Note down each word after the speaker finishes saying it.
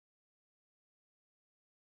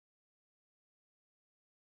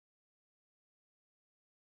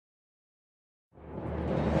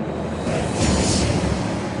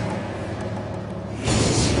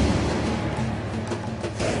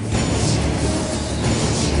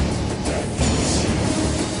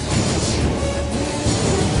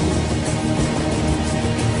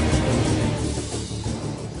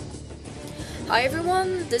Hi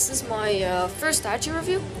everyone, this is my first statue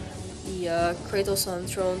review, the Kratos on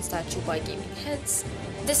Throne statue by Gaming Heads.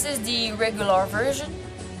 This is the regular version.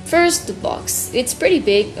 First, the box. It's pretty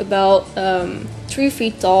big, about 3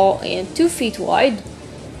 feet tall and 2 feet wide.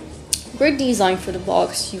 Great design for the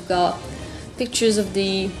box. You've got pictures of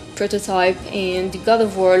the prototype and the God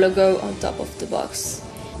of War logo on top of the box.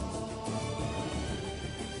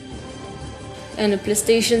 And a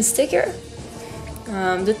PlayStation sticker.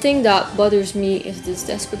 The thing that bothers me is this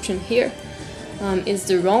description here. It's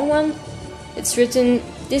the wrong one. It's written,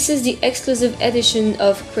 "This is the exclusive edition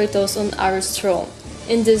of Kratos on Ares' throne.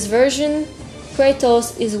 In this version,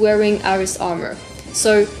 Kratos is wearing Ares armor."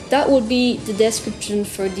 So that would be the description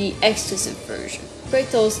for the exclusive version.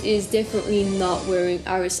 Kratos is definitely not wearing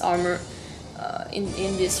Ares armor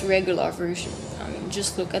in this regular version. I mean,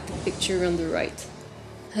 just look at the picture on the right.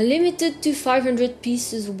 Limited to 500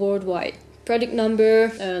 pieces worldwide. Product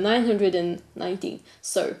number 919.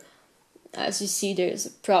 So, as you see, there's a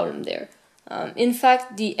problem there. In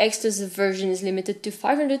fact, the exclusive version is limited to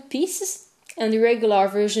 500 pieces, and the regular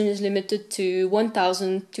version is limited to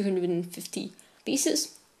 1,250 pieces.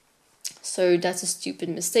 So that's a stupid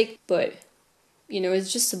mistake, but you know,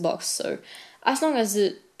 it's just a box. So as long as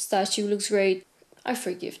the statue looks great, I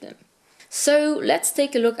forgive them. So let's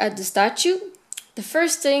take a look at the statue. The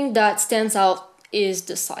first thing that stands out is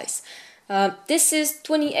the size. This is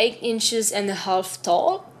 28 inches and a half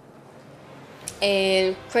tall,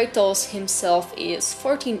 and Kratos himself is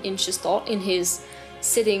 14 inches tall in his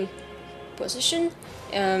sitting position.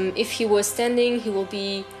 If he was standing, he will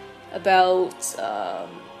be about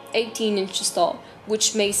 18 inches tall,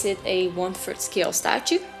 which makes it a 1/3 scale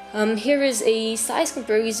statue. Here is a size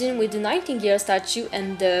comparison with the Nightingale statue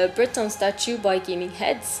and the Breton statue by Gaming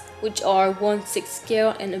Heads, which are 1/6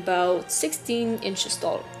 scale and about 16 inches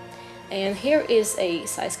tall. And here is a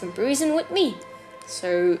size comparison with me,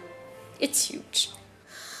 so it's huge.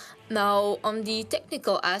 Now, on the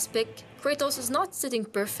technical aspect, Kratos is not sitting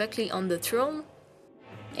perfectly on the throne,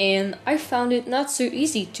 and I found it not so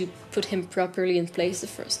easy to put him properly in place the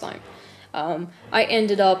first time. I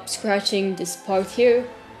ended up scratching this part here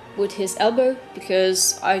with his elbow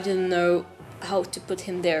because I didn't know how to put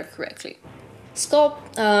him there correctly.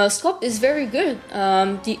 Sculpt is very good.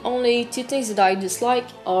 The only two things that I dislike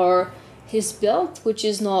are his belt, which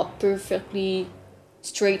is not perfectly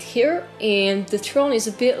straight here, and the throne is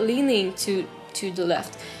a bit leaning to the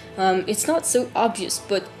left. It's not so obvious,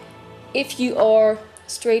 but if you are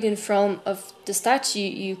straight in front of the statue,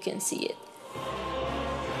 you can see it.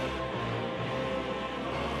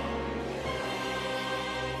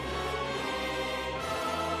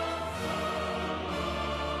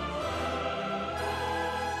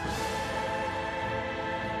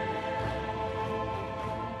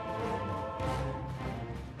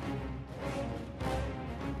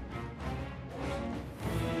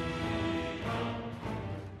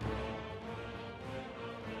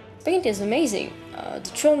 Paint is amazing.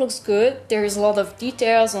 The throne looks good. There's a lot of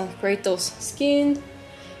details on Kratos' skin,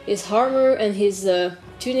 his armor and his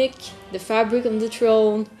tunic, the fabric on the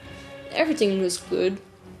throne. Everything looks good.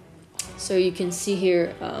 So you can see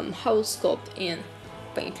here how sculpt and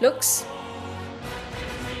paint looks.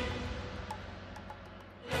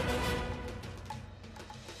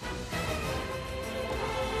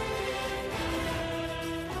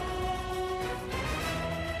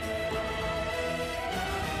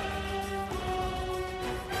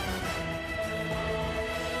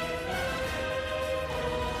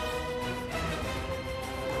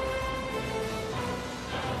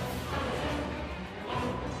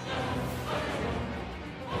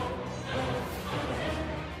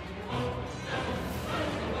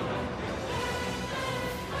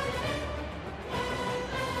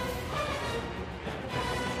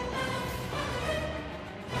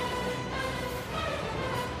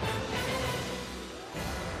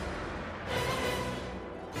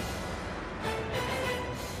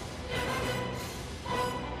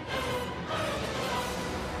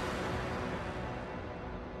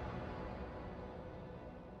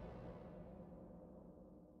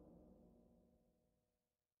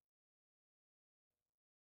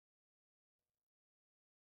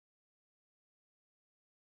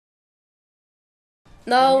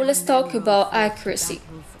 Now let's talk about accuracy.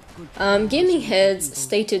 Gaming Heads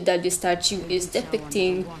stated that the statue is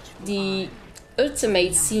depicting the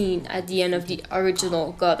ultimate scene at the end of the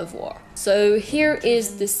original God of War. So here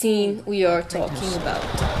is the scene we are talking about.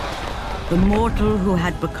 The mortal who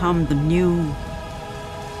had become the new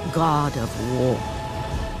God of War.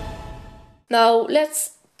 Now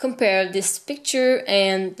let's compare this picture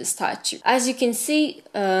and the statue. As you can see,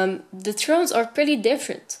 the thrones are pretty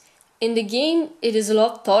different. In the game, it is a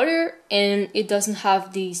lot taller and it doesn't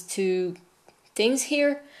have these two things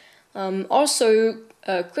here. Also,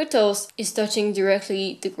 Kratos is touching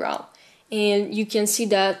directly the ground, and you can see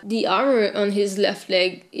that the armor on his left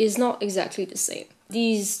leg is not exactly the same.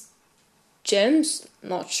 These gems,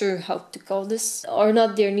 not sure how to call this, are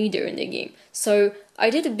not there neither in the game. So I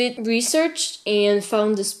did a bit research and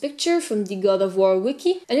found this picture from the God of War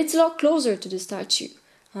wiki, and it's a lot closer to the statue.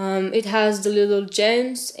 It has the little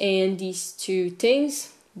gems and these two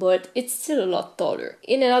things, but it's still a lot taller.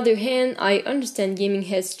 In another hand, I understand Gaming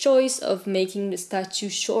Head's choice of making the statue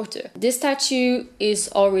shorter. This statue is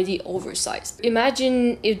already oversized.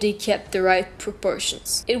 Imagine if they kept the right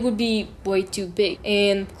proportions. It would be way too big,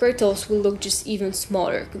 and Kratos will look just even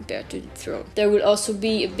smaller compared to the throne. There will also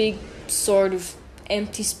be a big sort of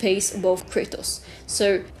empty space above Kratos.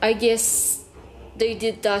 So I guess they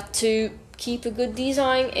did that to keep a good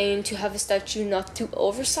design and to have a statue not too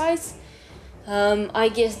oversized. I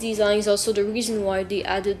guess design is also the reason why they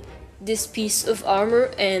added this piece of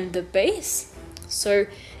armor and the base. So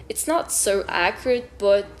it's not so accurate,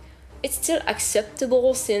 but it's still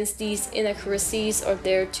acceptable since these inaccuracies are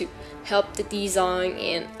there to help the design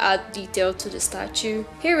and add detail to the statue.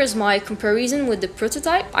 Here is my comparison with the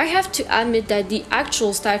prototype. I have to admit that the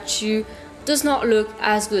actual statue does not look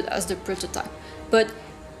as good as the prototype, but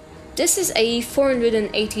this is a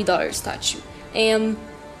 $480 statue, and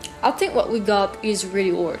I think what we got is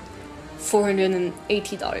really worth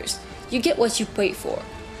 $480. You get what you pay for,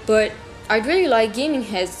 but I'd really like Gaming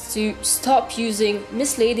Heads to stop using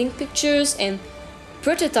misleading pictures and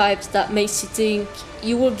prototypes that makes you think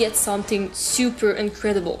you will get something super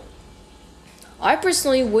incredible. I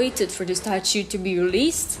personally waited for the statue to be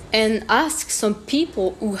released and asked some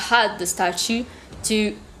people who had the statue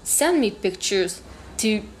to send me pictures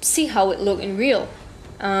to see how it looked in real.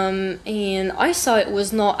 And I saw it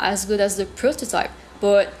was not as good as the prototype,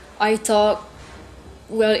 but I thought,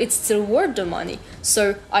 well, it's still worth the money,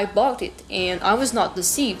 so I bought it and I was not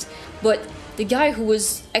deceived. But the guy who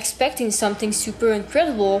was expecting something super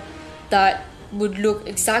incredible that would look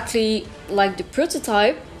exactly like the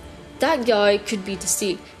prototype, that guy could be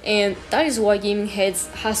deceived, and that is why Gaming Heads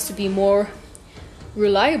has to be more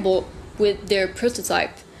reliable with their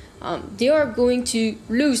prototype. They are going to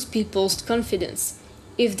lose people's confidence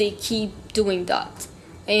if they keep doing that.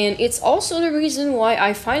 And it's also the reason why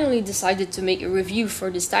I finally decided to make a review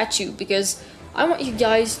for the statue, because I want you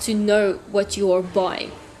guys to know what you are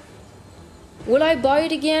buying. Will I buy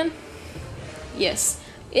it again? Yes,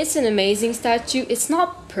 it's an amazing statue. It's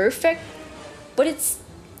not perfect, but it's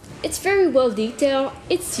very well detailed,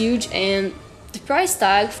 it's huge, and the price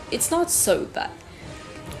tag, it's not so bad.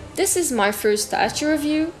 This is my first statue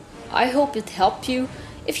review. I hope it helped you.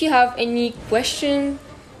 If you have any question,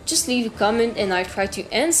 just leave a comment and I try to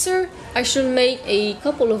answer. I should make a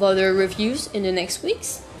couple of other reviews in the next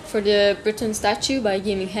weeks. For the Britain statue by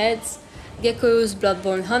Gaming Heads, Gecko's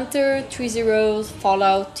Bloodborne Hunter, 3-0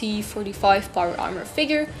 Fallout T45 Power Armor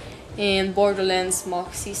figure, and Borderlands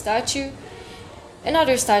Moxie statue. And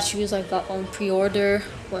other statues I got on pre-order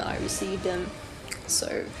when I received them.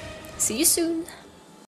 So, see you soon!